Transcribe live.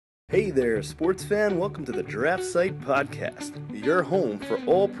Hey there, sports fan. Welcome to the Draft Site Podcast, your home for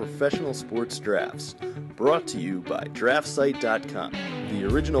all professional sports drafts. Brought to you by DraftSite.com, the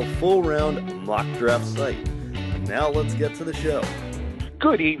original full-round mock draft site. Now let's get to the show.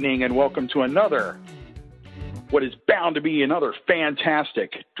 Good evening and welcome to what is bound to be another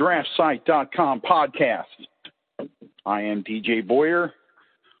fantastic DraftSite.com podcast. I am DJ Boyer,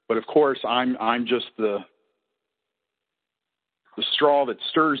 but of course I'm just the straw that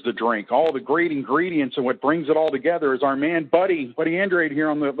stirs the drink. All the great ingredients and what brings it all together is our man, Buddy Andrade here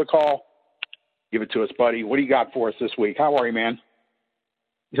on the call. Give it to us, Buddy. What do you got for us this week? How are you, man?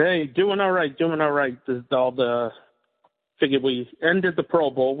 Hey, doing all right. This is figured we ended the Pro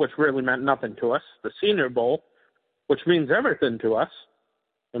Bowl, which really meant nothing to us, the Senior Bowl, which means everything to us,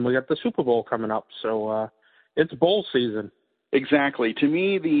 and we got the Super Bowl coming up. So it's bowl season. Exactly. To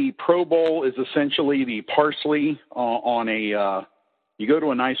me, the Pro Bowl is essentially the parsley on a you go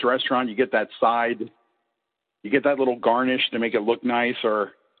to a nice restaurant, you get that side, you get that little garnish to make it look nice,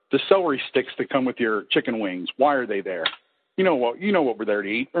 or the celery sticks that come with your chicken wings. Why are they there? You know what we're there to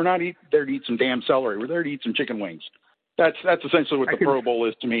eat. We're not there to eat some damn celery. We're there to eat some chicken wings. That's essentially what the Pro Bowl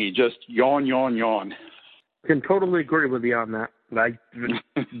is to me. Just yawn, yawn, yawn. I can totally agree with you on that.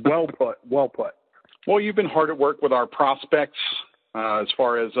 Well put. Well, you've been hard at work with our prospects as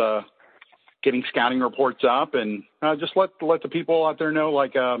far as getting scouting reports up, and just let the people out there know,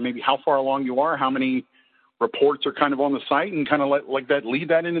 maybe how far along you are, how many reports are kind of on the site, and kind of lead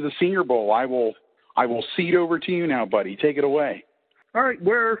that into the Senior Bowl. I will cede over to you now, buddy. Take it away. All right,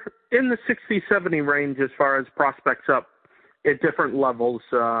 we're in the 60-70 range as far as prospects up at different levels.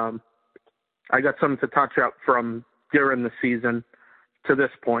 I got some to touch up from during the season to this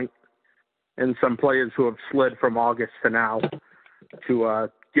point, and some players who have slid from August to now to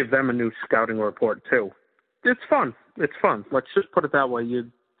give them a new scouting report too. It's fun. Let's just put it that way.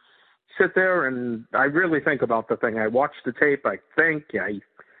 You sit there and I really think about the thing. I watch the tape, I think, I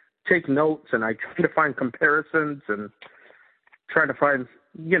take notes, and I try to find comparisons and try to find,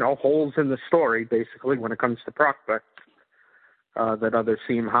 holes in the story, basically, when it comes to prospects that others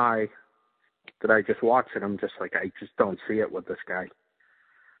seem high, that I just watch and I'm just like, I just don't see it with this guy.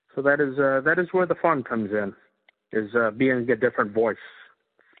 So that is where the fun comes in, is being a different voice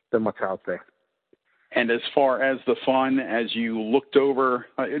than what's out there. And as far as the fun, as you looked over,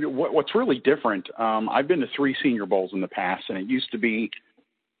 what's really different, I've been to 3 Senior Bowls in the past, and it used to be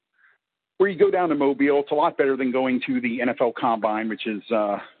where you go down to Mobile. It's a lot better than going to the NFL Combine, which is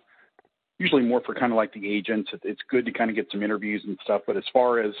usually more for kind of like the agents. It's good to kind of get some interviews and stuff, but as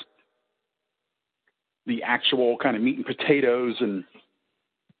far as the actual kind of meat and potatoes and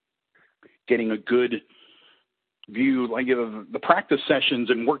getting a good view, the practice sessions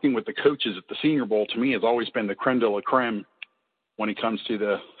and working with the coaches at the Senior Bowl, to me, has always been the creme de la creme when it comes to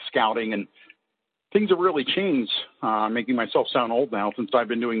the scouting. And things have really changed, making myself sound old now since I've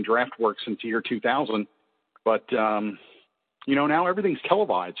been doing draft work since the year 2000. But, now everything's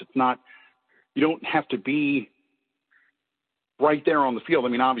televised. It's not, you don't have to be right there on the field. I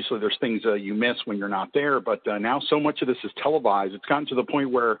mean, obviously there's things you miss when you're not there, but now so much of this is televised. It's gotten to the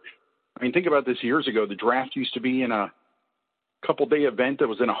point where, think about this years ago. The draft used to be in a couple-day event that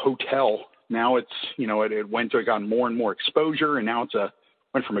was in a hotel. Now it's, it got more and more exposure, and now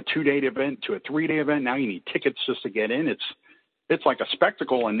went from a 2-day event to a 3-day event. Now you need tickets just to get in. It's like a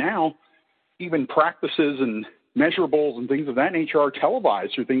spectacle, and now even practices and measurables and things of that nature are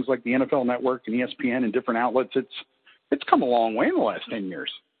televised through things like the NFL Network and ESPN and different outlets. It's come a long way in the last 10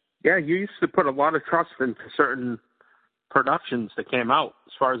 years. Yeah, you used to put a lot of trust into certain productions that came out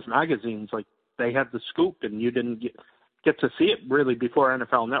as far as magazines. Like, they had the scoop, and you didn't get to see it really before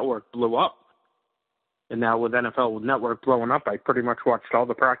NFL Network blew up. And now with NFL Network blowing up, I pretty much watched all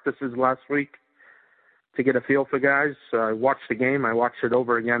the practices last week to get a feel for guys. I watched the game. I watched it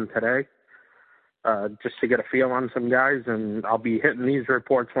over again today just to get a feel on some guys, and I'll be hitting these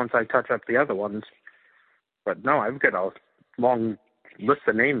reports once I touch up the other ones. But no, I've got a long list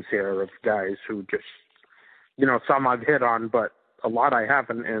of names here of guys who just, some I've hit on, but a lot I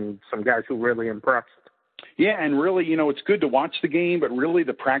haven't, and some guys who really impressed. Yeah, and really, it's good to watch the game, but really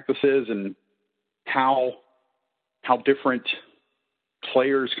the practices and how different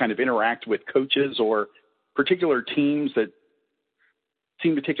players kind of interact with coaches or particular teams that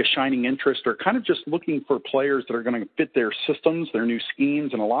seem to take a shining interest, or kind of just looking for players that are going to fit their systems, their new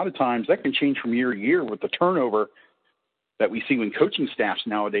schemes. And a lot of times that can change from year to year with the turnover that we see when coaching staffs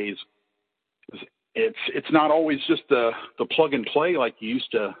nowadays. It's not always just the plug and play like you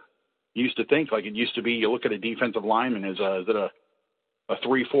used to think. Like it used to be, you look at a defensive lineman as is it a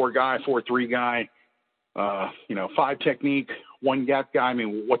 3-4 guy, 4-3 guy, 5 technique, one gap guy. I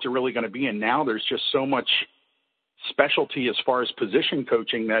mean, what's it really going to be? And now there's just so much specialty as far as position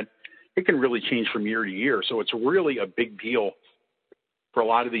coaching that it can really change from year to year. So it's really a big deal for a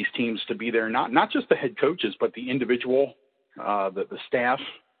lot of these teams to be there, not just the head coaches, but the individual, the staff,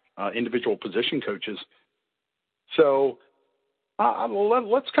 individual position coaches. So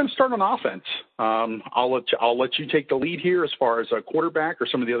let's kind of start on offense. I'll let you take the lead here as far as a quarterback or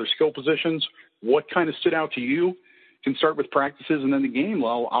some of the other skill positions. What kind of stood out to you? You can start with practices and then the game.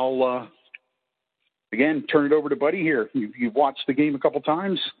 I'll again turn it over to Buddy here. You've watched the game a couple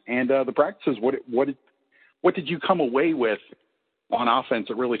times and the practices. What did you come away with on offense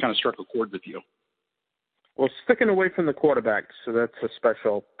that really kind of struck a chord with you? Well, sticking away from the quarterback, so that's a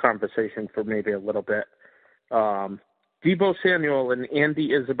special conversation for maybe a little bit. Deebo Samuel and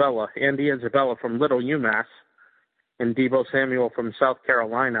Andy Isabella. Andy Isabella from Little UMass and Deebo Samuel from South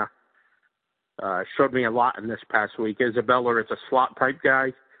Carolina showed me a lot in this past week. Isabella is a slot-type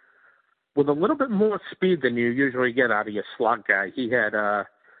guy with a little bit more speed than you usually get out of your slot guy. He had a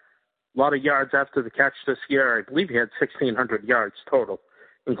lot of yards after the catch this year. I believe he had 1,600 yards total,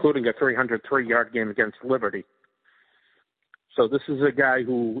 including a 303-yard game against Liberty. So this is a guy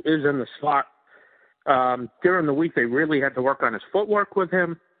who is in the slot. During the week, they really had to work on his footwork with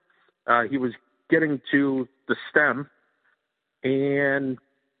him. He was getting to the stem and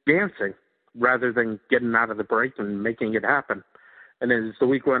dancing rather than getting out of the break and making it happen. And as the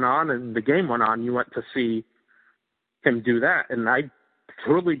week went on and the game went on, you went to see him do that. And I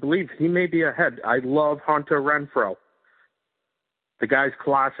truly believe he may be ahead. I love Hunter Renfrow. The guy's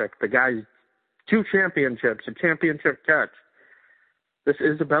classic. The guy's 2 championships, a championship catch. This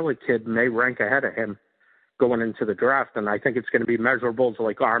Isabella kid may rank ahead of him going into the draft, and I think it's going to be measurables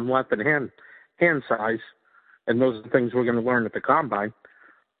like arm length and hand size, and those are the things we're going to learn at the combine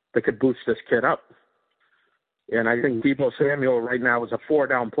that could boost this kid up. And I think Deebo Samuel right now is a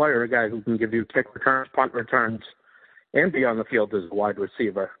 4-down player, a guy who can give you kick returns, punt returns, and be on the field as a wide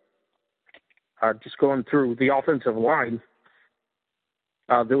receiver. Just going through the offensive line,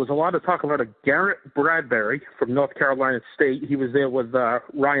 there was a lot of talk about a Garrett Bradbury from North Carolina State. He was there with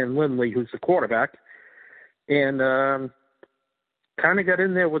Ryan Lindley, who's the quarterback, and kind of got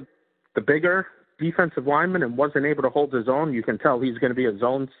in there with the bigger defensive lineman and wasn't able to hold his own. You can tell he's going to be a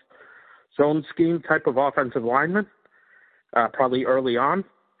zone scheme type of offensive lineman, probably early on.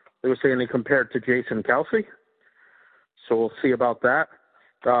 They were saying he compared to Jason Kelsey, so we'll see about that.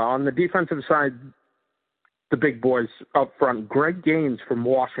 On the defensive side, the big boys up front, Greg Gaines from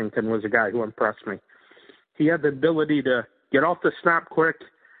Washington was a guy who impressed me. He had the ability to get off the snap quick,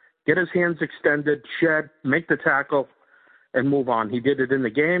 get his hands extended, shed, make the tackle, and move on. He did it in the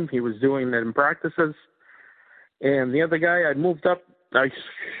game. He was doing it in practices. And the other guy I moved up, I'm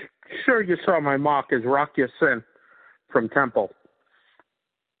sure you saw my mock, is Rock Ya-Sin from Temple.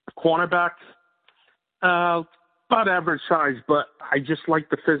 Cornerback, about average size, but I just like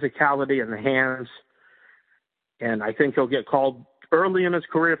the physicality and the hands. And I think he'll get called early in his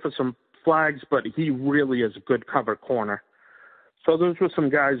career for some flags, but he really is a good cover corner. So those were some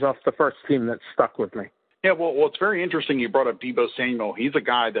guys off the first team that stuck with me. Yeah, well, it's very interesting you brought up Deebo Samuel. He's a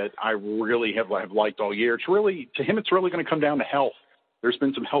guy that I really have liked all year. It's really going to come down to health. There's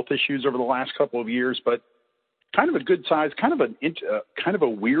been some health issues over the last couple of years, but kind of a good size, kind of a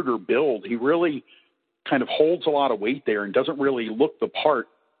weirder build. He really kind of holds a lot of weight there and doesn't really look the part.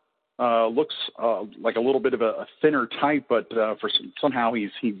 Looks like a little bit of a thinner type, but somehow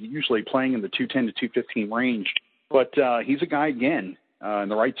he's usually playing in the 210 to 215 range. But he's a guy, again, in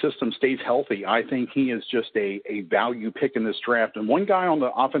the right system, stays healthy. I think he is just a value pick in this draft. And one guy on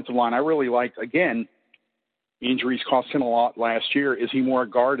the offensive line I really liked, again, injuries cost him a lot last year. Is he more a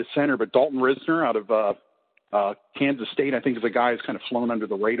guard, a center? But Dalton Risner out of Kansas State, I think, is a guy who's kind of flown under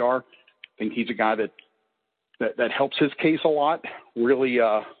the radar. I think he's a guy that helps his case a lot. Really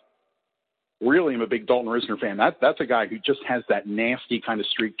am a big Dalton Risner fan. That's a guy who just has that nasty kind of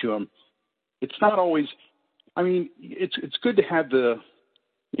streak to him. It's not always, I mean, it's good to have the,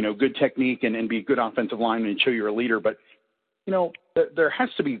 good technique and be a good offensive lineman and show you're a leader, but, there has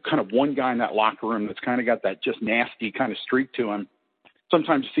to be kind of one guy in that locker room that's kind of got that just nasty kind of streak to him.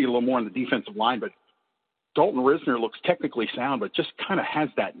 Sometimes you see a little more on the defensive line, but Dalton Risner looks technically sound, but just kind of has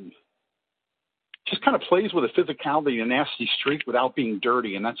that, just kind of plays with a physicality and a nasty streak without being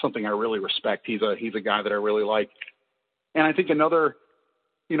dirty, and that's something I really respect. He's a guy that I really like. And I think another,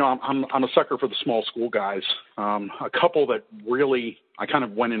 I'm a sucker for the small school guys. A couple that really, I kind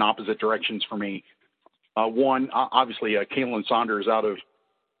of went in opposite directions for me. One, obviously, Kalen Saunders out of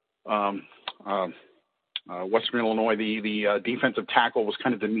Western Illinois. The defensive tackle was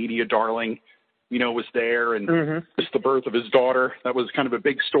kind of the media darling. was there, and just the birth of his daughter. That was kind of a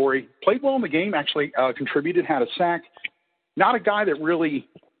big story. Played well in the game, actually, contributed, had a sack. Not a guy that really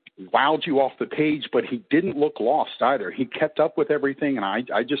wowed you off the page, but he didn't look lost either. He kept up with everything, and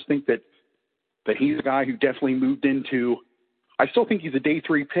I just think that he's a guy who definitely moved into – I still think he's a day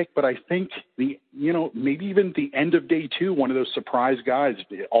 3 pick, but I think maybe even the end of day 2, one of those surprise guys.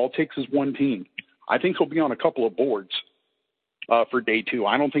 All it takes is one team. I think he'll be on a couple of boards for day 2.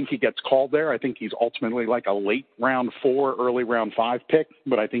 I don't think he gets called there. I think he's ultimately like a late round 4, early round 5 pick,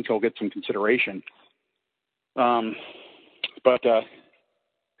 but I think he'll get some consideration. But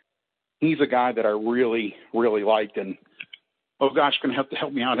he's a guy that I really, really liked. And, oh gosh, going to have to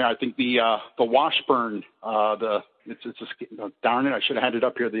help me out here. I think the Washburn, darn it, I should have had it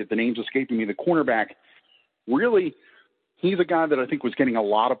up here. The name's escaping me. The cornerback, really, he's a guy that I think was getting a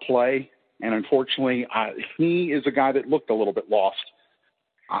lot of play. And unfortunately, he is a guy that looked a little bit lost.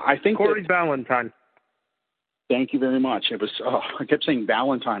 I think Corey Valentine. Thank you very much. It was. I kept saying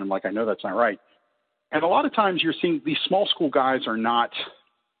Valentine. I'm like, I know that's not right. And a lot of times you're seeing these small school guys are not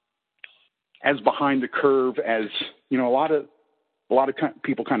as behind the curve as a lot of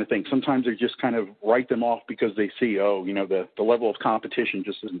people kind of think. Sometimes they just kind of write them off because they see, the level of competition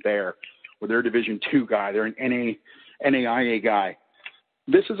just isn't there. Or they're a Division II guy, they're an NAIA guy.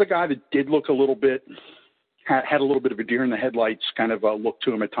 This is a guy that did look a little bit, had a little bit of a deer in the headlights kind of look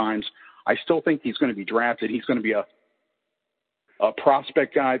to him at times. I still think he's going to be drafted. He's going to be a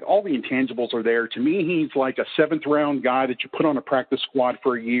prospect guy. All the intangibles are there. To me, he's like a 7th round guy that you put on a practice squad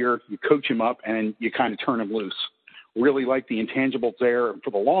for a year, you coach him up, and you kind of turn him loose. Really like the intangibles there. For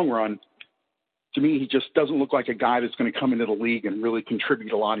the long run, to me, he just doesn't look like a guy that's going to come into the league and really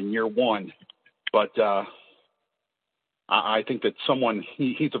contribute a lot in year 1. But I think that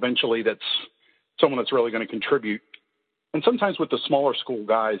he's eventually someone that's really going to contribute. And sometimes with the smaller school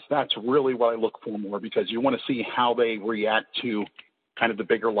guys, that's really what I look for more, because you want to see how they react to kind of the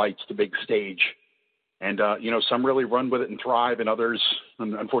bigger lights, the big stage. And, some really run with it and thrive, and others,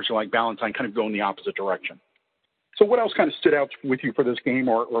 unfortunately, like Valentine, kind of go in the opposite direction. So what else kind of stood out with you for this game?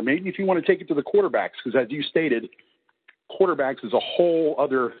 Or maybe if you want to take it to the quarterbacks, because as you stated, quarterbacks is a whole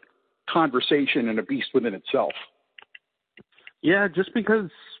other conversation and a beast within itself. Yeah, just because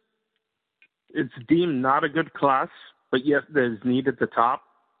it's deemed not a good class, but yet there's need at the top.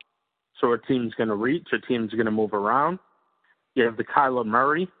 So a team's going to reach, a team's going to move around. You have the Kyler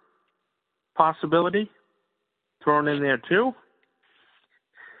Murray possibility thrown in there too.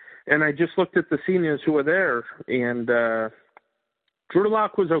 And I just looked at the seniors who were there, and Drew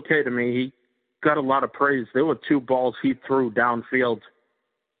Lock was okay to me. He got a lot of praise. There were 2 balls he threw downfield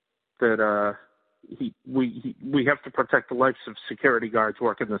that we have to protect the lives of security guards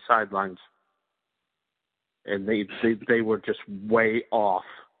working the sidelines. And they were just way off.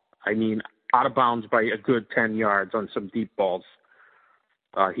 I mean, out of bounds by a good 10 yards on some deep balls.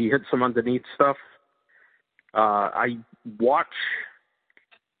 He hit some underneath stuff. I watch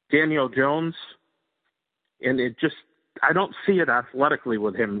Daniel Jones, and I don't see it athletically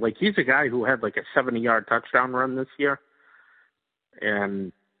with him. Like, he's a guy who had like a 70-yard touchdown run this year.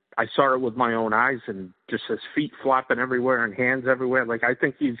 And I saw it with my own eyes, and just his feet flopping everywhere and hands everywhere. Like, I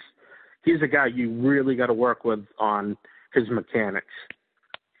think he's a guy you really got to work with on his mechanics.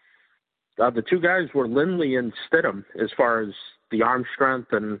 The 2 guys were Lindley and Stidham as far as the arm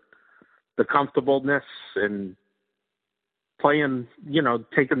strength and the comfortableness and playing,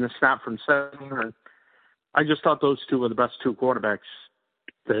 taking the snap from center. And I just thought those 2 were the best 2 quarterbacks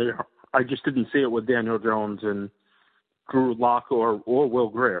there. I just didn't see it with Daniel Jones and Drew Lock or Will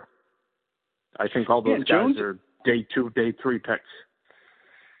Grier. I think all those guys are day 2, day 3 picks.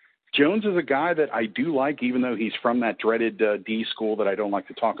 Jones is a guy that I do like, even though he's from that dreaded D school that I don't like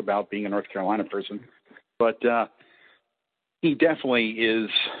to talk about, being a North Carolina person. But he definitely is.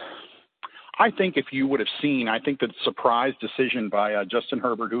 I think if you would have seen, I think the surprise decision by Justin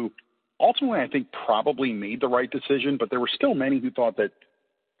Herbert, who ultimately I think probably made the right decision, but there were still many who thought that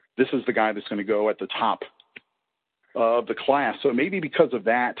this is the guy that's going to go at the top of the class. So maybe because of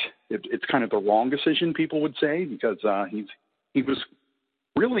that, it's kind of the wrong decision, people would say, because he was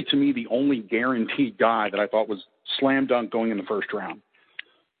really, to me, the only guaranteed guy that I thought was slam dunk going in the first round.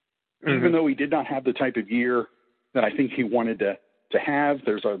 Mm-hmm. Even though he did not have the type of year that I think he wanted to have,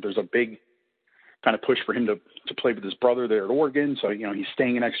 there's a big kind of push for him to play with his brother there at Oregon. So, he's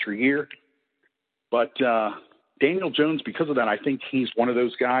staying an extra year. But Daniel Jones, because of that, I think he's one of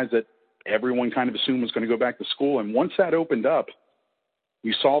those guys that everyone kind of assumed was going to go back to school. And once that opened up,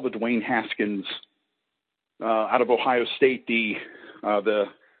 you saw the Dwayne Haskins out of Ohio State, the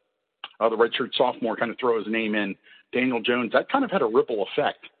redshirt sophomore, kind of throw his name in. Daniel Jones, that kind of had a ripple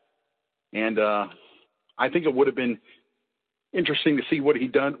effect. And I think it would have been interesting to see what he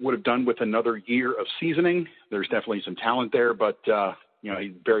would have done with another year of seasoning. There's definitely some talent there, but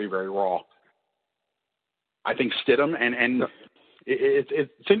he's very, very raw. I think Stidham, and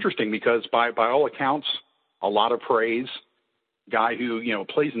it's interesting because by all accounts, a lot of praise. Guy who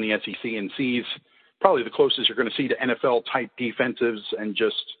plays in the SEC and sees probably the closest you're going to see to NFL type defensives and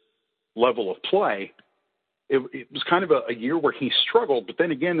just level of play. It was kind of a year where he struggled, but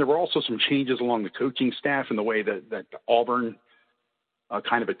then again, there were also some changes along the coaching staff and the way that Auburn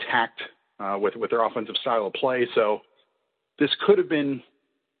kind of attacked with their offensive style of play. So this could have been,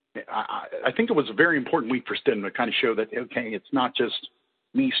 I think it was a very important week for Stidham to kind of show that, okay, it's not just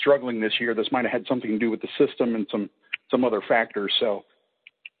me struggling this year. This might have had something to do with the system and some other factors. So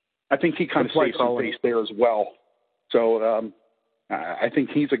I think he kind of saved some face there as well. So I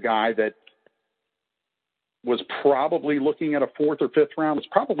think he's a guy that was probably looking at a fourth or fifth round. It's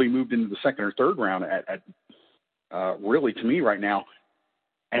probably moved into the second or third round at really, to me right now.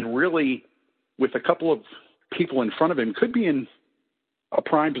 And really, with a couple of people in front of him, could be in a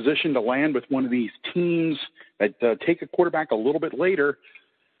prime position to land with one of these teams that take a quarterback a little bit later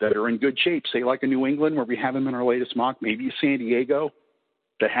that are in good shape, say like a New England, where we have him in our latest mock, maybe a San Diego,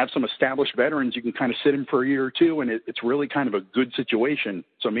 that have some established veterans. You can kind of sit him for a year or two, and it's really kind of a good situation.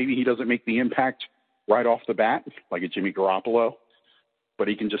 So maybe he doesn't make the impact right off the bat, like a Jimmy Garoppolo, but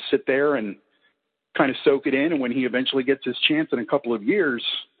he can just sit there and kind of soak it in. And when he eventually gets his chance in a couple of years,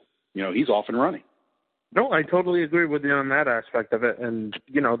 he's off and running. No, I totally agree with you on that aspect of it. And,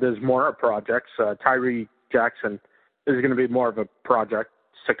 there's more projects. Tyree Jackson is going to be more of a project,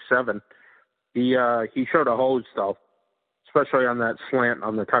 6'7". He showed a hose, though, especially on that slant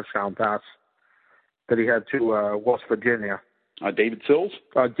on the touchdown pass that he had to West Virginia. David Sills?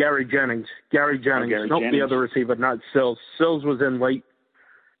 Gary Jennings. The other receiver, not Sills. Sills was in late,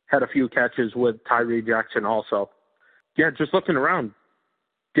 had a few catches with Tyree Jackson also. Yeah, just looking around,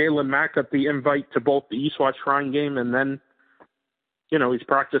 Galen Mack got the invite to both the Eastwatch Shrine game, and then, he's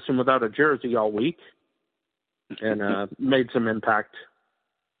practicing without a jersey all week and made some impact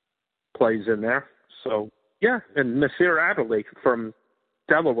plays in there. So, yeah, and Nasir Adderley from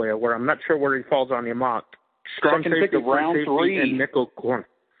Delaware, where I'm not sure where he falls on your mock. Strong second pick of round 3. And nickel corner.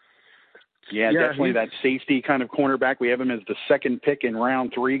 Yeah, definitely that safety kind of cornerback. We have him as the second pick in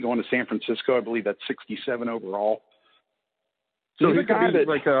round 3 going to San Francisco. I believe that's 67 overall. So he's going to be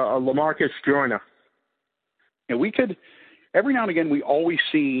like a LaMarcus Joyner. And we could, every now and again, we always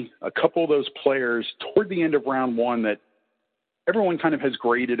see a couple of those players toward the end of round 1 that everyone kind of has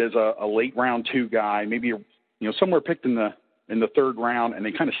graded as a late round 2 guy, maybe somewhere picked in the third round, and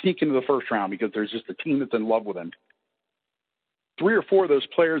they kind of sneak into the first round because there's just a team that's in love with him. 3 or 4 of those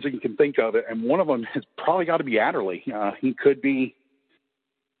players that you can think of, and one of them has probably got to be Adderley. He could be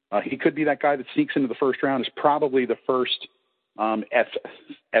that guy that sneaks into the first round. Is probably the first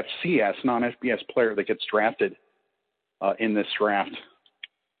FCS, non-FBS player that gets drafted in this draft.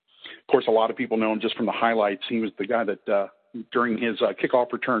 Of course, a lot of people know him just from the highlights. He was the guy that during his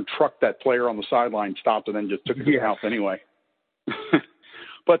kickoff return trucked that player on the sideline, stopped, and then just took it to the house anyway.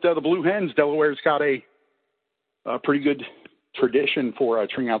 But the Blue Hens, Delaware's got a pretty good tradition for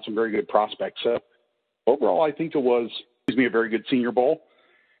turning out some very good prospects. So overall, I think it was a very good Senior Bowl.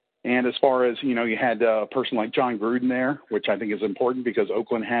 And as far as, you had a person like John Gruden there, which I think is important because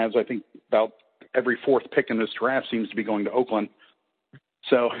Oakland has, I think, about every 4th pick in this draft seems to be going to Oakland.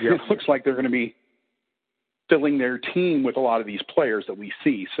 So It looks like they're going to be filling their team with a lot of these players that we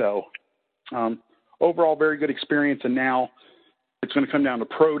see. So overall, very good experience. And now it's going to come down to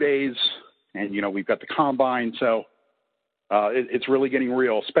pro days, and, we've got the combine. So it's really getting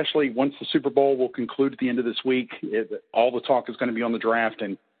real, especially once the Super Bowl will conclude at the end of this week. All the talk is going to be on the draft,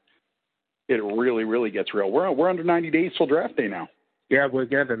 and it really, really gets real. We're under 90 days till draft day now. Yeah, we're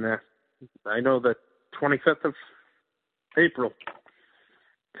getting there. I know the 25th of April.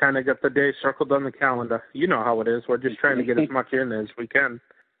 Kind of got the day circled on the calendar. You know how it is. We're just trying to get as much in as we can.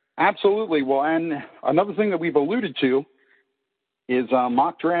 Absolutely. Well, and another thing that we've alluded to is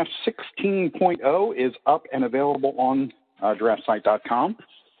Mock Draft 16.0 is up and available on draftsite.com.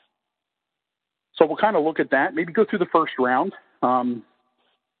 So we'll kind of look at that, maybe go through the first round,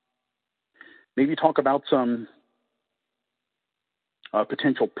 maybe talk about some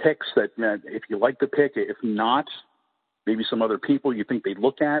potential picks that if you like the pick, if not, maybe some other people you think they'd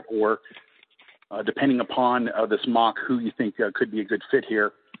look at, or depending upon this mock, who you think could be a good fit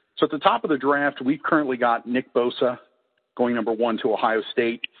here. So at the top of the draft, we've currently got Nick Bosa going number 1 to Ohio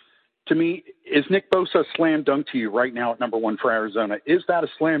State. To me, is Nick Bosa a slam dunk to you right now at number 1 for Arizona? Is that a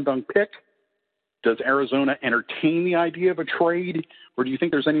slam dunk pick? Does Arizona entertain the idea of a trade, or do you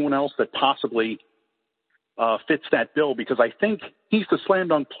think there's anyone else that possibly fits that bill? Because I think he's the slam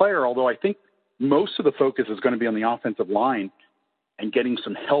dunk player, although I think most of the focus is going to be on the offensive line and getting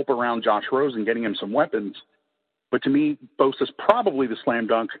some help around Josh Rosen, getting him some weapons. But to me, Bosa's probably the slam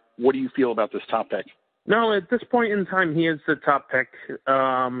dunk. What do you feel about this top pick? No, at this point in time, he is the top pick.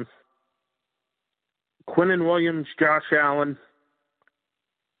 Quinnen Williams, Josh Allen,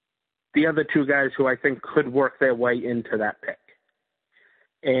 the other two guys who I think could work their way into that pick.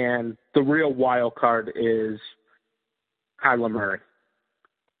 And the real wild card is Kyler Murray.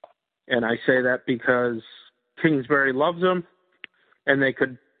 And I say that because Kingsbury loves him, and they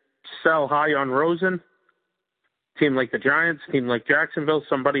could sell high on Rosen. Team like the Giants, team like Jacksonville,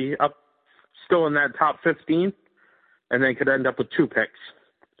 somebody up still in that top 15, and they could end up with two picks.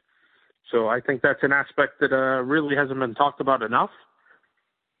 So I think that's an aspect that really hasn't been talked about enough.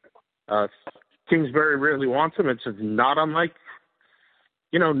 Kingsbury really wants him. It's not unlike,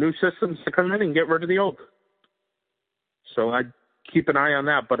 new systems to come in and get rid of the old. So I'd keep an eye on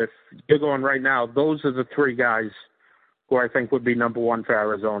that. But if you're going right now, those are the three guys who I think would be number one for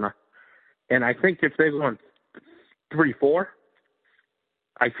Arizona. And I think if they're going 3-4,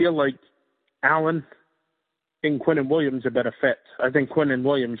 I feel like Allen and Quinnen Williams are better fit. I think Quinnen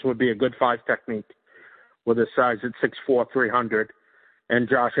Williams would be a good 5 technique with his size at 6'4", 300. And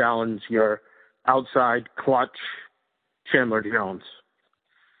Josh Allen's your outside clutch Chandler Jones.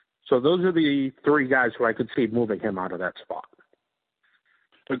 So those are the three guys who I could see moving him out of that spot.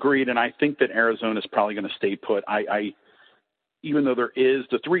 Agreed, and I think that Arizona's probably going to stay put. I even though there is,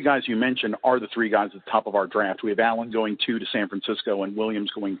 the three guys you mentioned are the three guys at the top of our draft. We have Allen going 2 to San Francisco and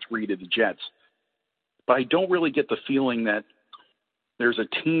Williams going 3 to the Jets. But I don't really get the feeling that there's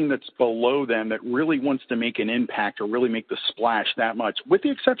a team that's below them that really wants to make an impact or really make the splash that much, with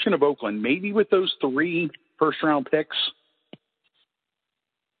the exception of Oakland. Maybe with those 3 first-round picks.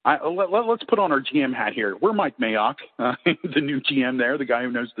 Let's put on our GM hat here. We're Mike Mayock, the new GM there, the guy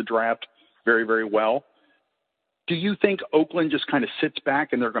who knows the draft very, very well. Do you think Oakland just kind of sits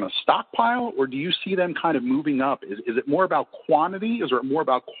back and they're going to stockpile, or do you see them kind of moving up? Is it more about quantity, or is it more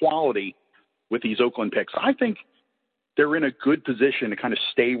about quality with these Oakland picks? I think they're in a good position to kind of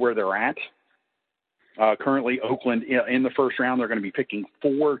stay where they're at. Currently, Oakland, in the first round, they're going to be picking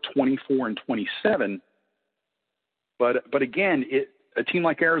 4, 24, and 27. But again, a team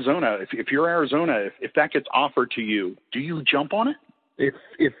like Arizona, if you're Arizona, if that gets offered to you, do you jump on it?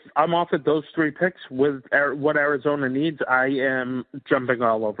 If I'm offered those 3 picks with what Arizona needs, I am jumping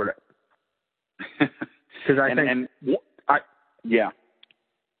all over it. Because I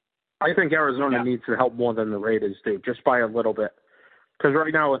think Arizona needs the help more than the Raiders do, just by a little bit. Because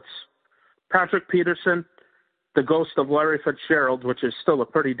right now it's Patrick Peterson, the ghost of Larry Fitzgerald, which is still a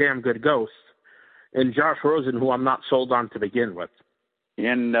pretty damn good ghost, and Josh Rosen, who I'm not sold on to begin with.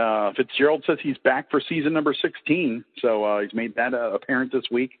 And Fitzgerald says he's back for season number 16, so he's made that apparent this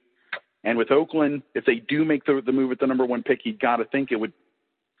week. And with Oakland, if they do make the move at the number 1 pick, you got to think it would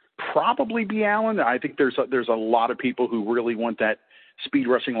probably be Allen. I think there's a lot of people who really want that speed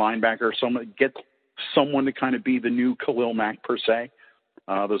rushing linebacker, someone to kind of be the new Khalil Mack per se.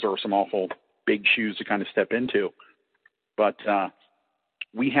 Those are some awful big shoes to kind of step into. But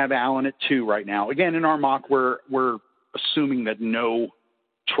we have Allen at 2 right now. Again, in our mock, we're assuming that no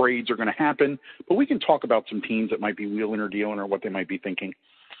trades are going to happen, but we can talk about some teams that might be wheeling or dealing or what they might be thinking.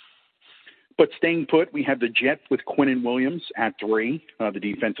 But staying put, we have the Jets with Quinnen Williams at 3, the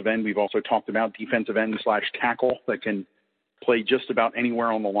defensive end. We've also talked about defensive end / tackle that can play just about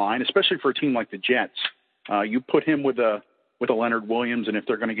anywhere on the line, especially for a team like the Jets. You put him with a Leonard Williams, and if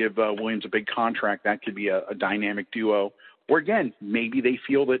they're going to give Williams a big contract, that could be a dynamic duo. Or again, maybe they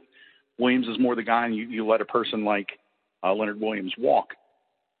feel that Williams is more the guy, and you let a person like Leonard Williams walk.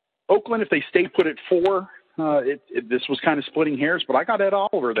 Oakland, if they stay put at 4, this was kind of splitting hairs, but I got Ed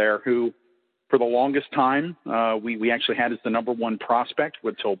Oliver there, who for the longest time we actually had as the number 1 prospect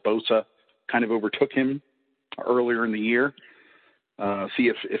until Bosa kind of overtook him earlier in the year. See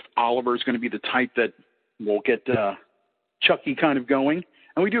if Oliver is going to be the type that will get Chucky kind of going.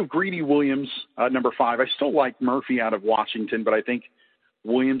 And we do have Greedy Williams, number 5. I still like Murphy out of Washington, but I think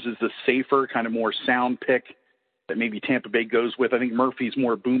Williams is the safer, kind of more sound pick that maybe Tampa Bay goes with. I think Murphy's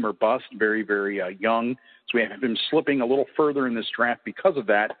more boom or bust, very, very young. So we have him slipping a little further in this draft because of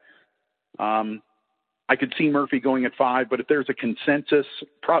that. I could see Murphy going at 5, but if there's a consensus,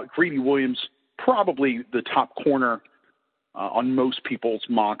 Greedy Williams, probably the top corner on most people's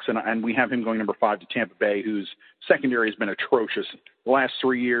mocks, and we have him going number 5 to Tampa Bay, whose secondary has been atrocious. The last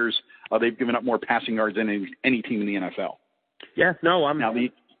 3 years, they've given up more passing yards than any team in the NFL. Yeah, no, I'm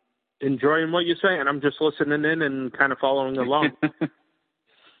enjoying what you're saying. I'm just listening in and kind of following along.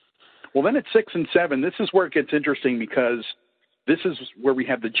 Well, then at 6 and 7, this is where it gets interesting because this is where we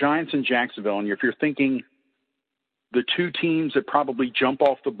have the Giants and Jacksonville. And if you're thinking the two teams that probably jump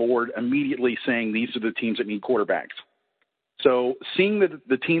off the board immediately saying these are the teams that need quarterbacks. So seeing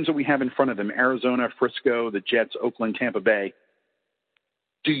the teams that we have in front of them, Arizona, Frisco, the Jets, Oakland, Tampa Bay,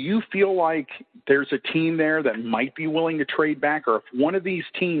 do you feel like there's a team there that might be willing to trade back? Or if one of these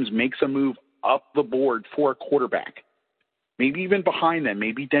teams makes a move up the board for a quarterback, maybe even behind them,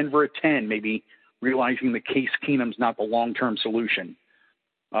 maybe Denver at 10, maybe realizing that Case Keenum's not the long-term solution.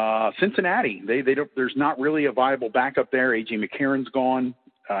 Cincinnati, they don't, there's not really a viable backup there. A.J. McCarron's gone.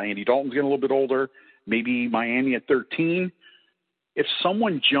 Andy Dalton's getting a little bit older. Maybe Miami at 13. If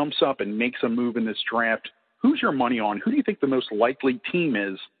someone jumps up and makes a move in this draft, who's your money on? Who do you think the most likely team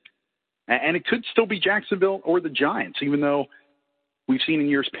is? And it could still be Jacksonville or the Giants, even though we've seen in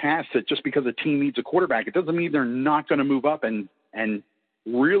years past that just because a team needs a quarterback, it doesn't mean they're not going to move up and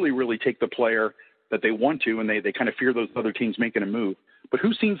really, really take the player that they want to, and they kind of fear those other teams making a move. But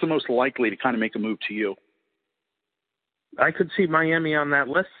who seems the most likely to kind of make a move to you? I could see Miami on that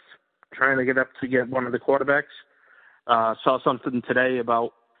list, trying to get one of the quarterbacks. Saw something today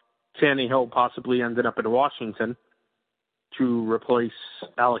about Tannehill possibly ended up in Washington to replace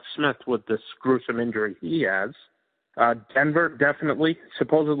Alex Smith with this gruesome injury he has. Denver, definitely.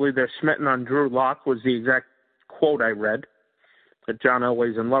 Supposedly they're smitten on Drew Lock was the exact quote I read, that John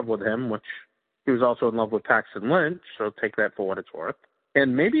Elway's in love with him, which he was also in love with Paxton Lynch, so take that for what it's worth.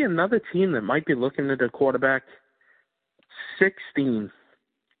 And maybe another team that might be looking at a quarterback, 16,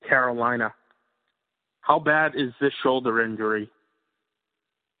 Carolina. How bad is this shoulder injury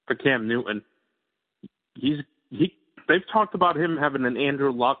for Cam Newton? They've talked about him having an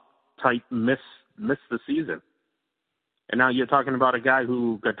Andrew Luck type miss the season. And now you're talking about a guy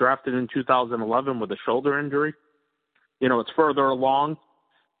who got drafted in 2011 with a shoulder injury. You know, it's further along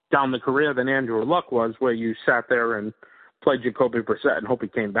down the career than Andrew Luck was, where you sat there and played Jacoby Brissett and hope he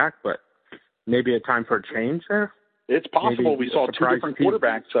came back, but maybe a time for a change there? It's possible. Maybe we saw two different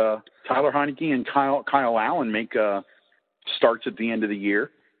quarterbacks, Tyler Heineke and Kyle Allen, make starts at the end of the year.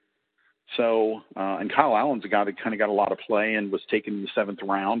 So, and Kyle Allen's a guy that kind of got a lot of play and was taken in the 7th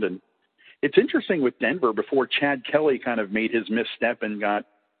round. And it's interesting with Denver, before Chad Kelly kind of made his misstep and got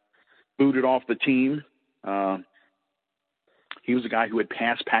booted off the team, he was a guy who had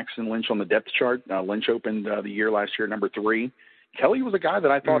passed Paxton Lynch on the depth chart. Lynch opened the year last year at number 3. Kelly was a guy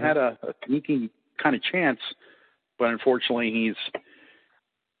that I thought had a sneaky kind of chance, but unfortunately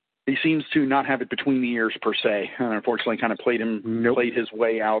he seems to not have it between the ears per se, and unfortunately kind of played his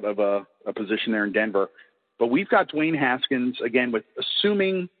way out of a position there in Denver. But we've got Dwayne Haskins, again, with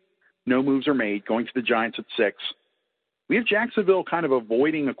assuming no moves are made, going to the Giants at 6. We have Jacksonville kind of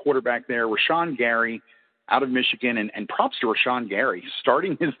avoiding a quarterback there. Rashawn Gary out of Michigan, and props to Rashawn Gary,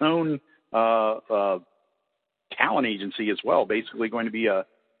 starting his own talent agency as well, basically going to be a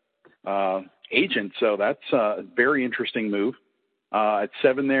agent. So that's a very interesting move. At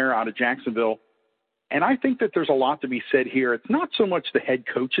 7 there out of Jacksonville. And I think that there's a lot to be said here. It's not so much the head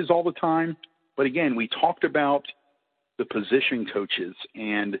coaches all the time, but again, we talked about the position coaches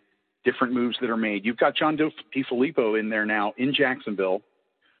and different moves that are made. You've got John DeFilippo in there now in Jacksonville,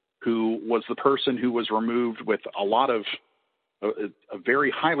 who was the person who was removed with a lot of a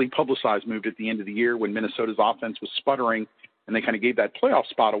very highly publicized move at the end of the year when Minnesota's offense was sputtering and they kind of gave that playoff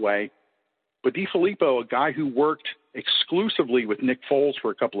spot away. But DeFilippo, a guy who worked exclusively with Nick Foles for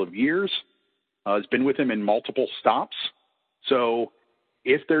a couple of years, has been with him in multiple stops. So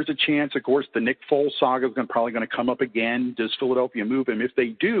if there's a chance, of course, the Nick Foles saga is probably going to come up again. Does Philadelphia move him? If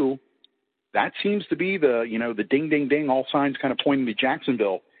they do, that seems to be the ding, ding, ding, all signs kind of pointing to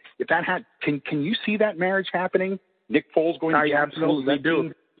Jacksonville. If that can you see that marriage happening? Nick Foles going to Jacksonville? I absolutely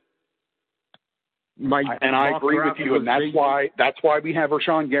do. I agree with you, and that's why we have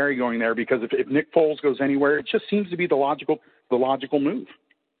Rashawn Gary going there, because if Nick Foles goes anywhere, it just seems to be the logical move.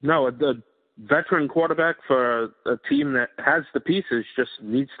 No, the veteran quarterback for a team that has the pieces just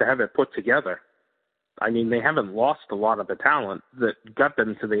needs to have it put together. I mean, they haven't lost a lot of the talent that got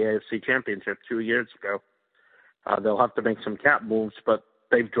them to the AFC Championship 2 years ago. They'll have to make some cap moves, but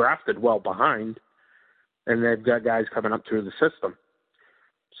they've drafted well behind, and they've got guys coming up through the system.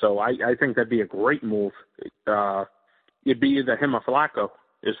 So I think that'd be a great move. It'd be either him or Flacco,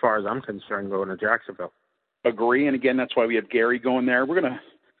 as far as I'm concerned, going to Jacksonville. Agree, and again, that's why we have Gary going there. We're going to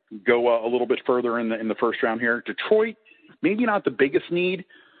go a little bit further in the first round here. Detroit, maybe not the biggest need,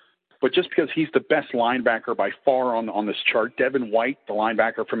 but just because he's the best linebacker by far on this chart. Devin White, the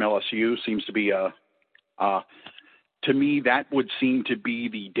linebacker from LSU, seems to be to me, that would seem to be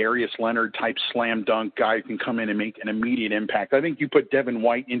the Darius Leonard type slam dunk guy who can come in and make an immediate impact. I think you put Devin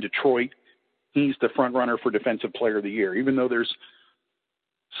White in Detroit, he's the front runner for Defensive Player of the Year, even though there's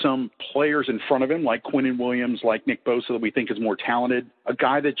some players in front of him like Quinnen Williams, like Nick Bosa that we think is more talented. A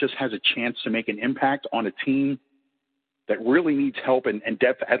guy that just has a chance to make an impact on a team that really needs help and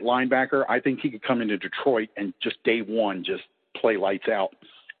depth at linebacker. I think he could come into Detroit and just day one just play lights out.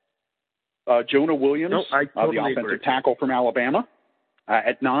 Jonah Williams, the offensive tackle from Alabama,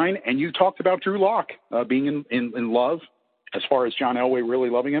 at 9. And you talked about Drew Lock being in love as far as John Elway really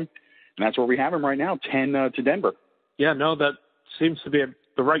loving him. And that's where we have him right now, 10 to Denver. Yeah, no, that seems to be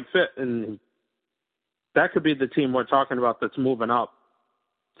the right fit. And that could be the team we're talking about that's moving up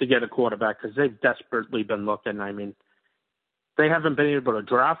to get a quarterback because they've desperately been looking. I mean, they haven't been able to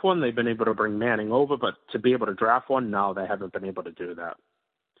draft one. They've been able to bring Manning over, but to be able to draft one, no, they haven't been able to do that.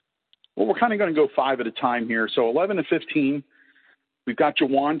 Well, we're kind of going to go 5 at a time here. So 11 to 15, we've got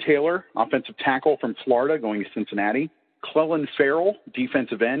Jawan Taylor, offensive tackle from Florida, going to Cincinnati. Clelin Ferrell,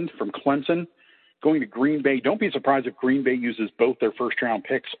 defensive end from Clemson, going to Green Bay. Don't be surprised if Green Bay uses both their first-round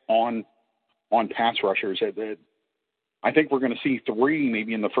picks on pass rushers. I think we're going to see 3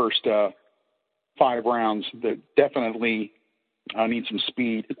 maybe in the first 5 rounds that definitely need some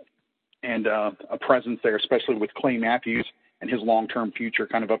speed and a presence there, especially with Clay Matthews and his long-term future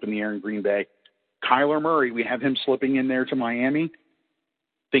kind of up in the air in Green Bay. Kyler Murray, we have him slipping in there to Miami,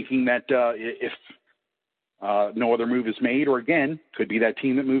 thinking that if no other move is made, or again, could be that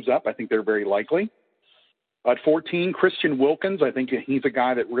team that moves up. I think they're very likely. At 14, Christian Wilkins, I think he's a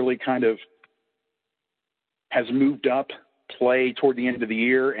guy that really kind of has moved up play toward the end of the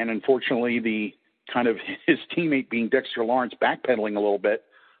year, and unfortunately the kind of his teammate being Dexter Lawrence backpedaling a little bit,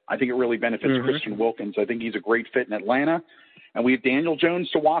 I think it really benefits Christian Wilkins. I think he's a great fit in Atlanta. And we have Daniel Jones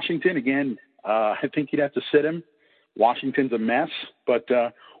to Washington. Again, I think you'd have to sit him. Washington's a mess, but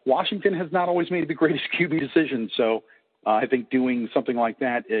Washington has not always made the greatest QB decisions. So I think doing something like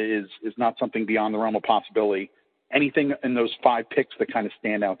that is not something beyond the realm of possibility. Anything in those 5 picks that kind of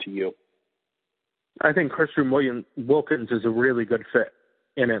stand out to you? I think Christian Wilkins is a really good fit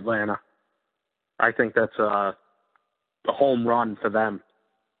in Atlanta. I think that's a home run for them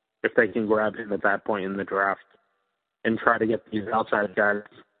if they can grab him at that point in the draft and try to get these outside guys,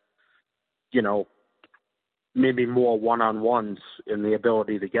 you know, maybe more one-on-ones in the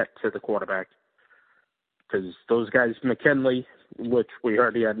ability to get to the quarterback. Because those guys, McKinley, which we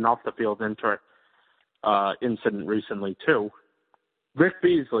heard he had an off-the-field incident recently too. Vic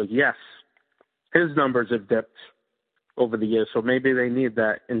Beasley, yes, his numbers have dipped over the years, so maybe they need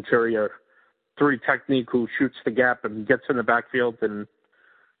that interior 3 technique who shoots the gap and gets in the backfield and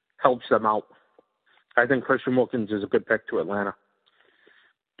helps them out. I think Christian Wilkins is a good pick to Atlanta.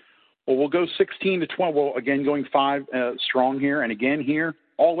 Well, we'll go 16 to 20. Well, again, going 5 strong here. And again here,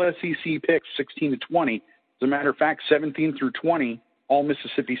 all SEC picks, 16 to 20. As a matter of fact, 17 through 20, all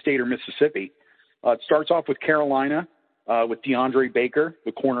Mississippi State or Mississippi. It starts off with Carolina with DeAndre Baker,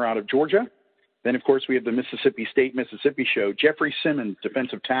 the corner out of Georgia. Then, of course, we have the Mississippi State-Mississippi show. Jeffrey Simmons,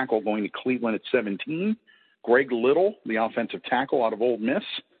 defensive tackle, going to Cleveland at 17. Greg Little, the offensive tackle out of Ole Miss,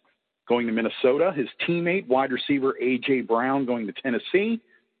 going to Minnesota. His teammate, wide receiver A.J. Brown, going to Tennessee.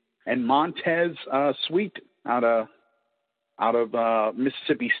 And Montez Sweet out of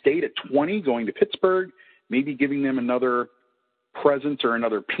Mississippi State at 20, going to Pittsburgh, maybe giving them another presence or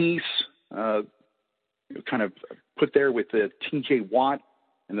another piece, kind of put there with the T.J. Watt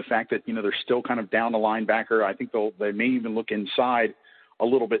and the fact that, you know, they're still kind of down the linebacker. I think they may even look inside a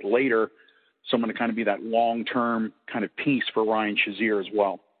little bit later, someone to kind of be that long-term kind of piece for Ryan Shazier as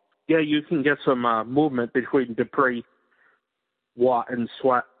well. Yeah, you can get some movement between Dupree, Watt, and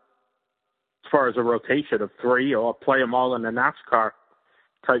Sweat as far as a rotation of 3, or play them all in a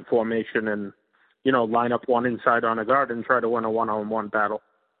NASCAR-type formation and, you know, line up one inside on a guard and try to win a one-on-one battle.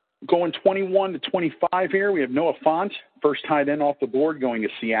 Going 21 to 25 here, we have Noah Fant, first tight end off the board, going to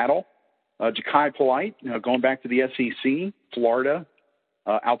Seattle. Ja'Kai Polite, going back to the SEC, Florida,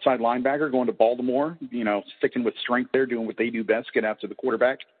 outside linebacker, going to Baltimore, you know, sticking with strength there, doing what they do best, get after the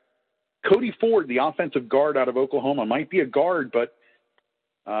quarterback. Cody Ford, the offensive guard out of Oklahoma, might be a guard, but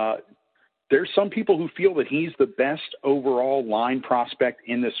there's some people who feel that he's the best overall line prospect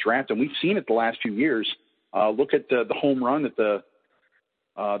in this draft, and we've seen it the last few years. Look at the home run that the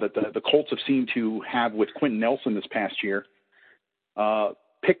Colts have seemed to have with Quentin Nelson this past year.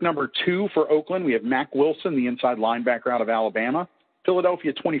 Pick number 2 for Oakland, we have Mack Wilson, the inside linebacker out of Alabama.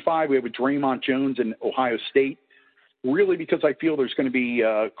 Philadelphia 25, we have a Draymond Jones in Ohio State. Really, because I feel there's going to be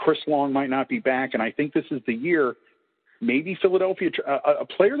Chris Long might not be back, and I think this is the year. Maybe Philadelphia, a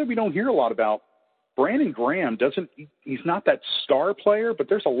player that we don't hear a lot about, Brandon Graham he's not that star player, but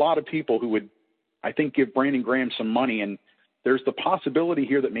there's a lot of people who would, I think, give Brandon Graham some money. And there's the possibility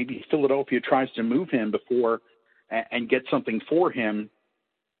here that maybe Philadelphia tries to move him before and get something for him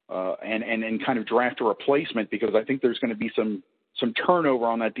and kind of draft a replacement, because I think there's going to be some turnover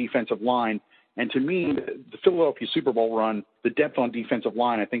on that defensive line. And to me, the Philadelphia Super Bowl run, the depth on defensive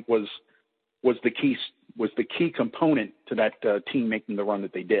line, I think was the key component to that team making the run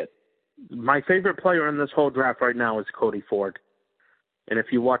that they did. My favorite player in this whole draft right now is Cody Ford. And if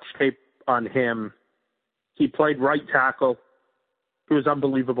you watch tape on him, he played right tackle. He was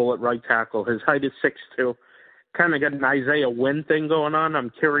unbelievable at right tackle. His height is 6'2". Kind of got an Isaiah Wynn thing going on. I'm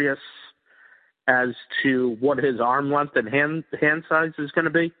curious as to what his arm length and hand size is going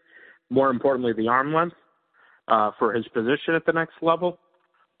to be. More importantly, the arm length for his position at the next level.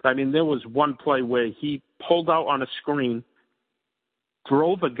 I mean, there was one play where he pulled out on a screen,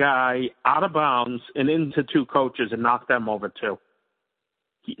 drove a guy out of bounds and into two coaches and knocked them over too.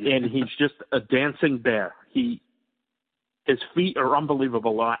 And he's just a dancing bear. His feet are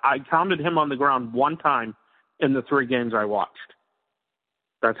unbelievable. I counted him on the ground one time in the 3 games I watched.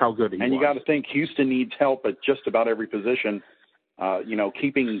 That's how good he was. And you got to think Houston needs help at just about every position.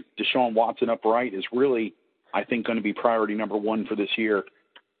 Keeping Deshaun Watson upright is really, I think, going to be priority number 1 for this year.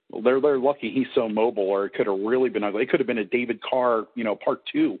 They're lucky he's so mobile, or it could have really been ugly. It could have been a David Carr, part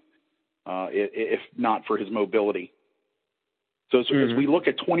 2, if not for his mobility. So as we look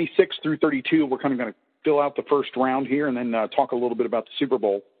at 26 through 32, we're kind of going to fill out the first round here and then talk a little bit about the Super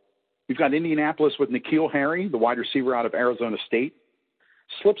Bowl. We've got Indianapolis with N'Keal Harry, the wide receiver out of Arizona State.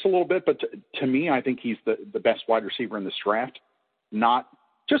 Slips a little bit, but to me, I think he's the best wide receiver in this draft. Not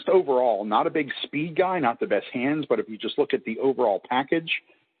just overall, not a big speed guy, not the best hands, but if you just look at the overall package,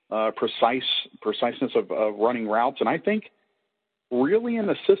 preciseness of running routes. And I think really in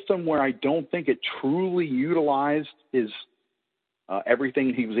a system where I don't think it truly utilized his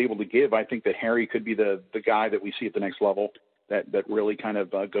everything he was able to give, I think that Harry could be the guy that we see at the next level that really kind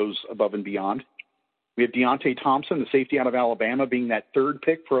of goes above and beyond. We have Deontay Thompson, the safety out of Alabama, being that 3rd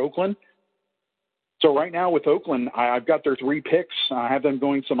pick for Oakland. So right now with Oakland, I've got their 3 picks. I have them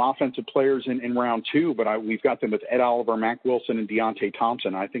going some offensive players in round 2, but we've got them with Ed Oliver, Mack Wilson, and Deontay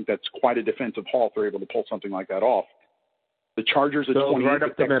Thompson. I think that's quite a defensive haul if they're able to pull something like that off. The Chargers at 28 right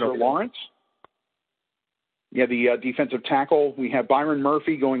up the middle. Lawrence. Yeah, the defensive tackle. We have Byron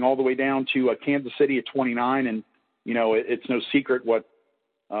Murphy going all the way down to Kansas City at 29, and it's no secret what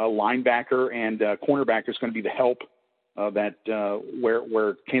linebacker and cornerback is going to be the help.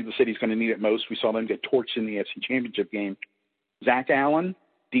 Where Kansas City is going to need it most. We saw them get torched in the AFC Championship game. Zach Allen,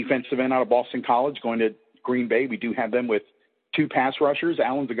 defensive end out of Boston College, going to Green Bay. We do have them with 2 pass rushers.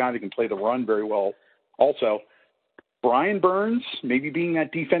 Allen's a guy that can play the run very well. Also, Brian Burns, maybe being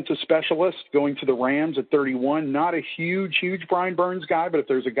that defensive specialist, going to the Rams at 31. Not a huge Brian Burns guy, but if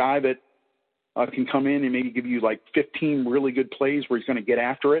there's a guy that can come in and maybe give you like 15 really good plays where he's going to get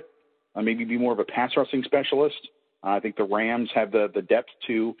after it, maybe be more of a pass rushing specialist. I think the Rams have the depth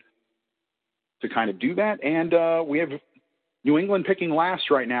to kind of do that. And we have New England picking last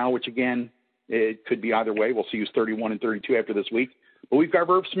right now, which, again, it could be either way. We'll see who's 31 and 32 after this week. But we've got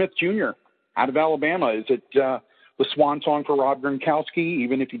Irv Smith Jr. out of Alabama. Is it the swan song for Rob Gronkowski?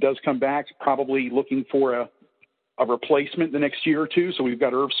 Even if he does come back, probably looking for a replacement the next year or two. So we've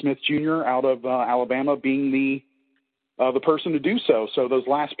got Irv Smith Jr. out of Alabama being the person to do so. So those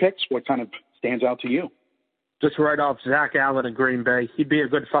last picks, what kind of stands out to you? Just right off Zach Allen in Green Bay. He'd be a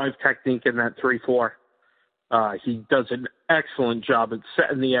good 5 technique in that 3-4. He does an excellent job at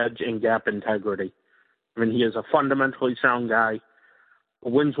setting the edge and gap integrity. I mean, he is a fundamentally sound guy.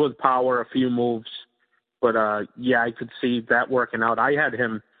 Wins with power, a few moves. But, I could see that working out. I had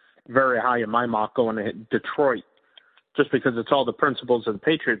him very high in my mock going to Detroit just because it's all the principles of the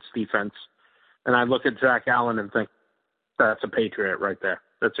Patriots defense. And I look at Zach Allen and think, that's a Patriot right there.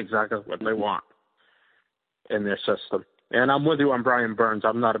 That's exactly what they want in their system. And I'm with you on Brian Burns.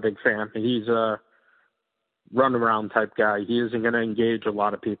 I'm not a big fan. He's a runaround type guy. He isn't going to engage a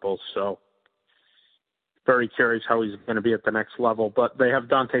lot of people. So very curious how he's going to be at the next level. But they have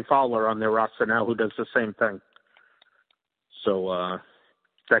Dante Fowler on their roster now who does the same thing. So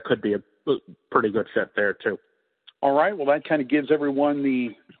that could be a pretty good fit there too. All right. Well, that kind of gives everyone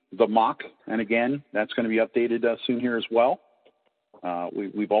the mock. And again, that's going to be updated soon here as well.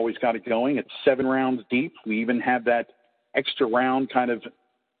 We've always got it going. It's 7 rounds deep. We even have that extra round kind of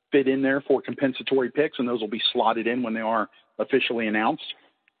fit in there for compensatory picks, and those will be slotted in when they are officially announced.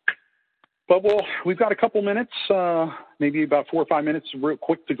 But we've got a couple minutes, maybe about 4 or 5 minutes real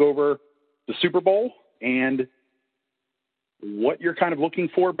quick to go over the Super Bowl and what you're kind of looking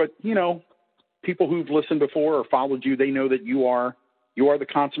for. But, people who've listened before or followed you, they know that you are the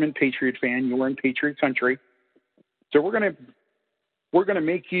consummate Patriot fan. You are in Patriot country. So we're gonna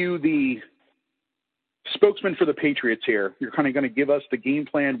make you the spokesman for the Patriots here. You're kind of going to give us the game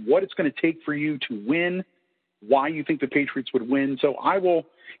plan, what it's going to take for you to win, why you think the Patriots would win. So I will,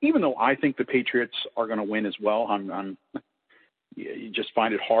 even though I think the Patriots are going to win as well, you just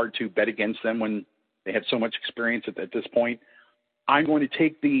find it hard to bet against them when they have so much experience at this point. I'm going to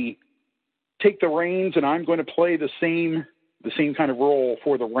take the reins, and I'm going to play the same kind of role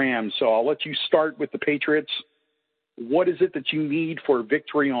for the Rams. So I'll let you start with the Patriots. What is it that you need for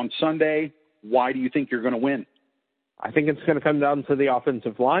victory on Sunday? Why do you think you're going to win? I think it's going to come down to the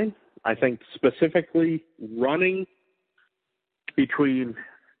offensive line. I think specifically running between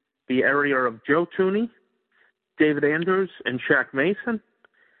the area of Joe Thuney, David Andrews, and Shaq Mason,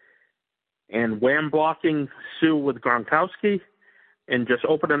 and wham blocking Sue with Gronkowski, and just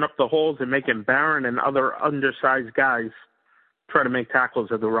opening up the holes and making Barron and other undersized guys try to make tackles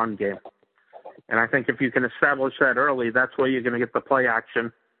of the run game. And I think if you can establish that early, that's where you're going to get the play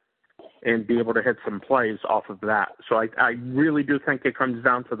action and be able to hit some plays off of that. So I really do think it comes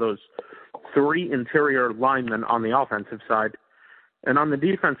down to those three interior linemen on the offensive side. And on the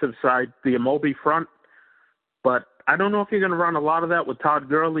defensive side, the Amobi front. But I don't know if you're going to run a lot of that with Todd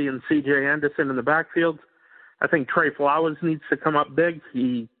Gurley and C.J. Anderson in the backfield. I think Trey Flowers needs to come up big.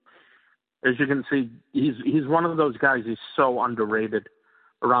 He, as you can see, he's one of those guys. He's so underrated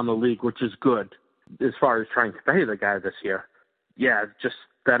around the league, which is good as far as trying to pay the guy this year. Yeah, just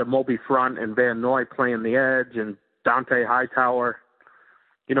that Amobi front and Van Noy playing the edge and Dante Hightower,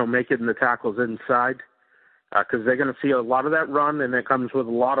 making the tackles inside because they're going to see a lot of that run, and it comes with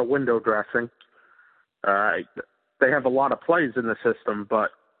a lot of window dressing. They have a lot of plays in the system, but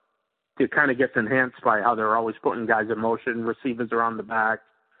it kind of gets enhanced by how they're always putting guys in motion, receivers are on the back.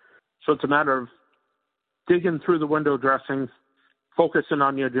 So it's a matter of digging through the window dressings, focusing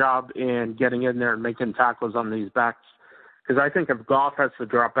on your job, and getting in there and making tackles on these backs. Because I think if Goff has to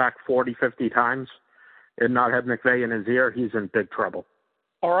drop back 40, 50 times and not have McVay in his ear, he's in big trouble.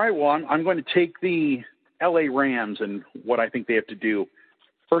 All right, well, I'm going to take the L.A. Rams and what I think they have to do.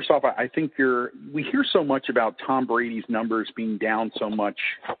 First off, I think we hear so much about Tom Brady's numbers being down so much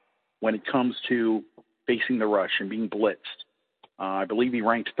when it comes to facing the rush and being blitzed. I believe he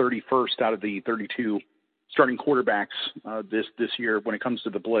ranked 31st out of the 32 starting quarterbacks this year when it comes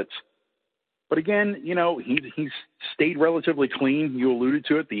to the blitz. But again, he's stayed relatively clean. You alluded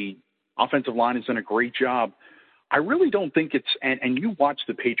to it. The offensive line has done a great job. I really don't think it's, and you watch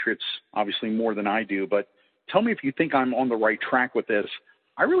the Patriots obviously more than I do, but tell me if you think I'm on the right track with this.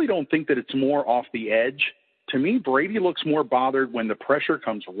 I really don't think that it's more off the edge. To me, Brady looks more bothered when the pressure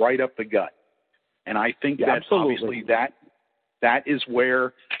comes right up the gut. And I think that absolutely. Obviously that is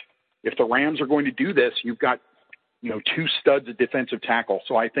where, if the Rams are going to do this, you've got, two studs at defensive tackle.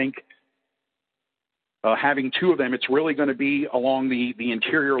 So I think having two of them, it's really going to be along the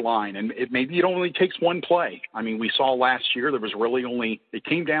interior line. And maybe it only takes one play. I mean, we saw last year there was really it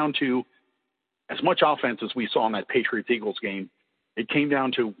came down to as much offense as we saw in that Patriots-Eagles game. It came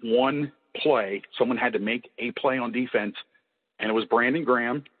down to one play. Someone had to make a play on defense, and it was Brandon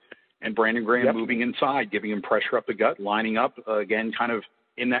Graham. And Brandon Graham moving inside, giving him pressure up the gut, lining up, again, kind of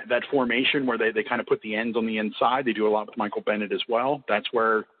in that formation where they kind of put the ends on the inside. They do a lot with Michael Bennett as well. That's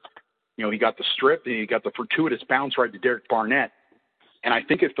where, he got the strip, and he got the fortuitous bounce right to Derek Barnett. And I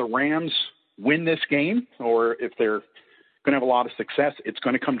think if the Rams win this game, or if they're going to have a lot of success, it's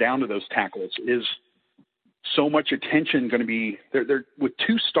going to come down to those tackles. Is so much attention going to be they're with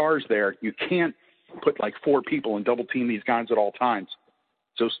two stars there? You can't put like four people and double team these guys at all times.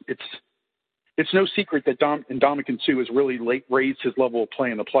 So it's no secret that Ndamukong Suh has really raised his level of play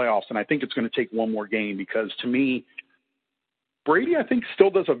in the playoffs, and I think it's going to take one more game because, to me, Brady, I think, still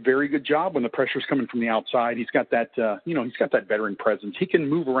does a very good job when the pressure's coming from the outside. He's got that, he's got that veteran presence. He can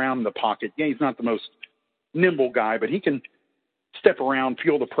move around in the pocket. Yeah, he's not the most nimble guy, but he can step around,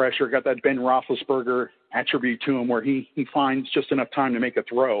 feel the pressure. Got that Ben Roethlisberger attribute to him where he finds just enough time to make a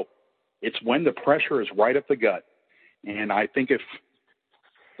throw. It's when the pressure is right up the gut. And I think if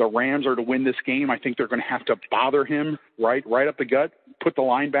the Rams are to win this game, I think they're going to have to bother him right up the gut, put the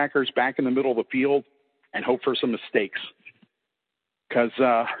linebackers back in the middle of the field, and hope for some mistakes. Because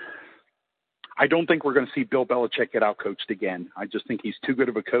I don't think we're going to see Bill Belichick get outcoached again. I just think he's too good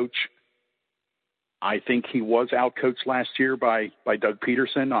of a coach. I think he was outcoached last year by Doug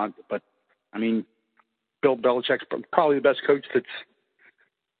Peterson. But, I mean, Bill Belichick's probably the best coach that's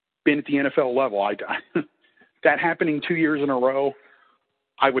been at the NFL level. That happening 2 years in a row,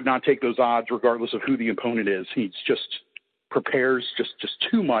 I would not take those odds regardless of who the opponent is. He just prepares just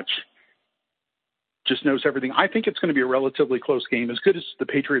too much just knows everything. I think it's going to be a relatively close game. As good as the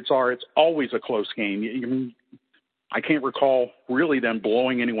Patriots are, it's always a close game. I can't recall really them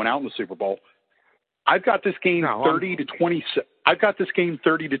blowing anyone out in the Super Bowl. I've got this game 30-20. I've got this game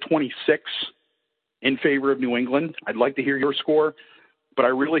 30-26 in favor of New England. I'd like to hear your score, but I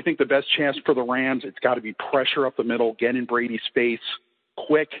really think the best chance for the Rams, it's got to be pressure up the middle, get in Brady's face,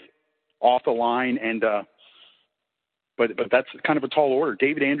 quick off the line, and but that's kind of a tall order.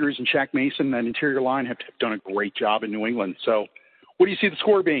 David Andrews and Shaq Mason, that interior line, have done a great job in New England. So what do you see the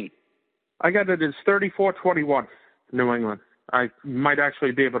score being? I got it as 34-21, New England. I might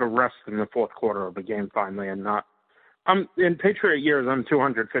actually be able to rest in the fourth quarter of the game finally and not. In Patriot years, I'm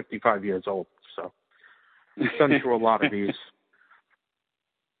 255 years old, so I've done through a lot of these.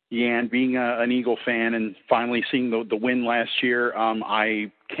 Yeah, and being an Eagle fan and finally seeing the win last year,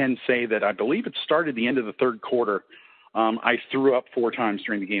 I can say that I believe it started the end of the third quarter. I threw up 4 times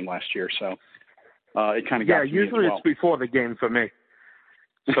during the game last year, so it kind of got to me usually as well. It's before the game for me.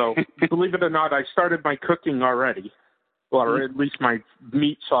 So believe it or not, I started my cooking already, or at least my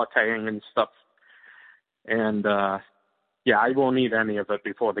meat sautéing and stuff. And I won't eat any of it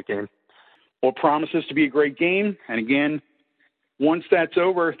before the game. Well, it promises to be a great game, and again, once that's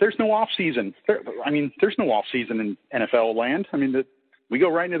over, there's no off season. There's no off season in NFL land. We go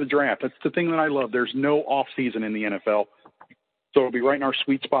right into the draft. That's the thing that I love. There's no off season in the NFL. So it'll be right in our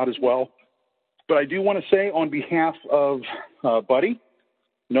sweet spot as well. But I do want to say on behalf of Buddy,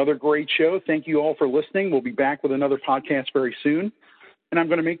 another great show. Thank you all for listening. We'll be back with another podcast very soon. And I'm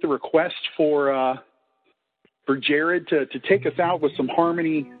going to make the request for Jared to take us out with some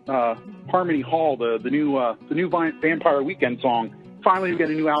Harmony Hall, the new Vampire Weekend song. Finally, we get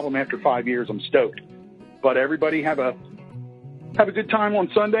a new album after 5 years. I'm stoked. But everybody have a good time on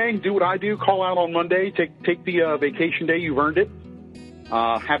Sunday. Do what I do. Call out on Monday. Take the vacation day. You've earned it.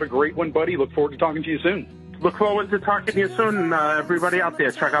 Have a great one, buddy. Look forward to talking to you soon. Look forward to talking to you soon. Everybody out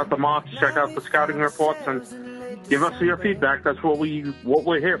there, check out the mocks, check out the scouting reports, and give us your feedback. That's what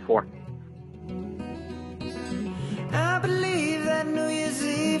we're here for. I believe that New Year's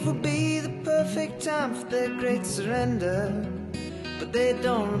Eve will be the perfect time for their great surrender, but they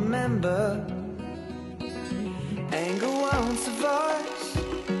don't remember. Anger wants a voice,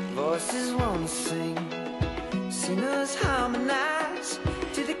 voices won't sing. Sinners harmonize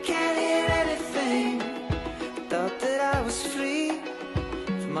till they can't hear anything. Thought that I was free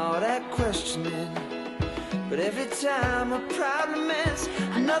from all that questioning, but every time a problem ends,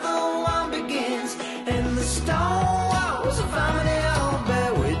 another one begins.